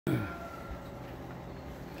Alright,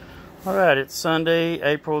 it's Sunday,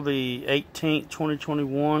 April the 18th,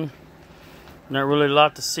 2021. Not really a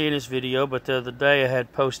lot to see in this video, but the other day I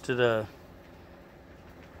had posted a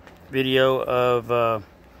video of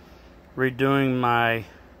redoing my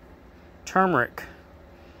turmeric,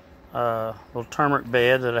 little turmeric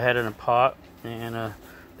bed that I had in a pot, and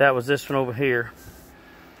that was this one over here.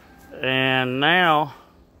 And now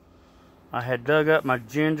I had dug up my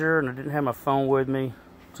ginger, and I didn't have my phone with me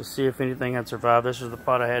to see if anything had survived. This was the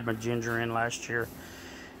pot I had my ginger in last year,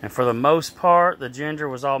 and for the most part the ginger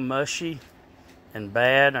was all mushy and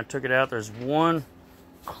bad. I took it out. There's one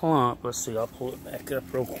clump, let's see, I'll pull it back up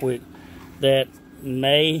real quick, that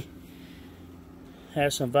may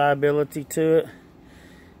have some viability to it.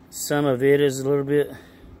 Some of it is a little bit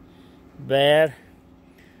bad,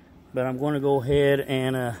 but I'm going to go ahead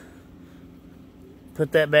and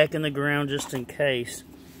put that back in the ground just in case.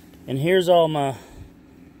 And here's all my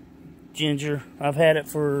ginger. I've had it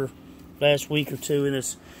for last week or two in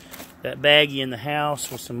that baggie in the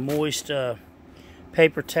house with some moist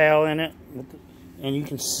paper towel in it, and you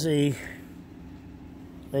can see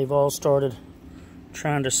they've all started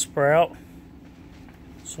trying to sprout.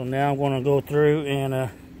 So now I'm going to go through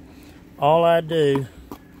and all I do,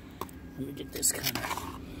 let me get this kind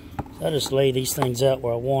of, I just lay these things out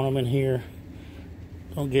where I want them in here.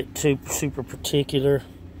 Don't get too super particular.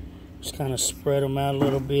 Just kind of spread them out a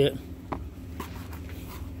little bit.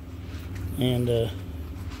 And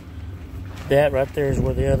that right there is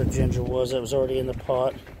where the other ginger was that was already in the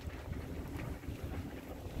pot.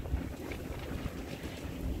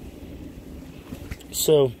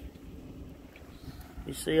 So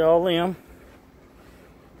you see all them,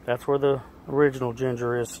 that's where the original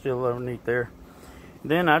ginger is, still underneath there.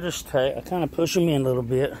 Then I kind of push them in a little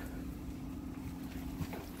bit.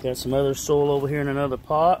 Got some other soil over here in another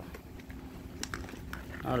pot.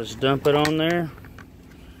 I'll just dump it on there.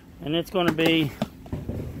 And it's going to be,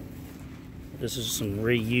 this is some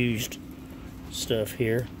reused stuff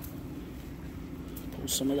here. Pull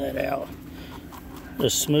some of that out.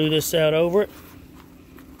 Just smooth this out over it.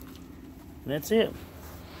 And that's it.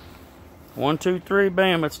 1, 2, 3,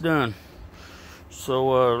 bam, it's done.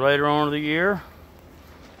 So later on in the year,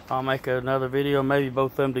 I'll make another video, maybe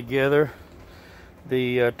both of them together.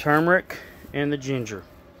 The turmeric and the ginger.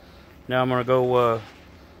 Now I'm going to go,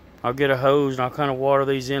 I'll get a hose and I'll kind of water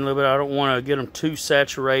these in a little bit. I don't want to get them too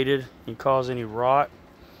saturated and cause any rot.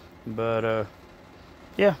 But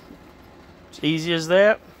yeah, it's easy as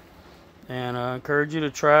that. And I encourage you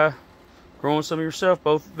to try growing some of yourself.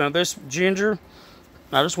 Now this ginger,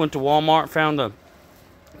 I just went to Walmart, found the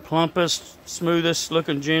plumpest, smoothest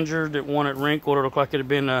looking ginger. Didn't want it wrinkled or look like it had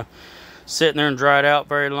been sitting there and dried out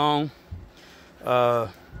very long. I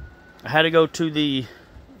had to go to the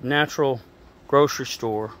natural grocery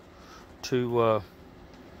store to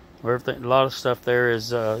where a lot of stuff there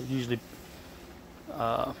is usually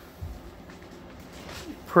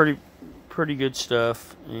pretty good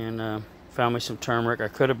stuff, and found me some turmeric. I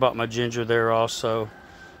could have bought my ginger there also.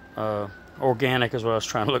 Organic is what I was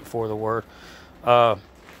trying to look for, the word.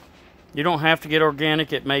 You don't have to get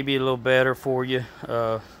organic. It may be a little better for you.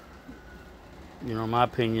 You know, in my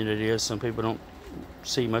opinion it is. Some people don't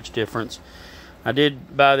see much difference. I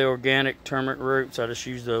did buy the organic turmeric roots. I just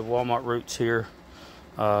used the Walmart roots here.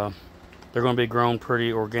 They're going to be grown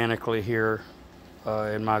pretty organically here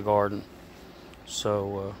in my garden.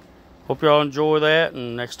 So hope y'all enjoy that,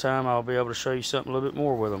 and next time I'll be able to show you something a little bit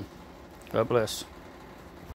more with them. God bless.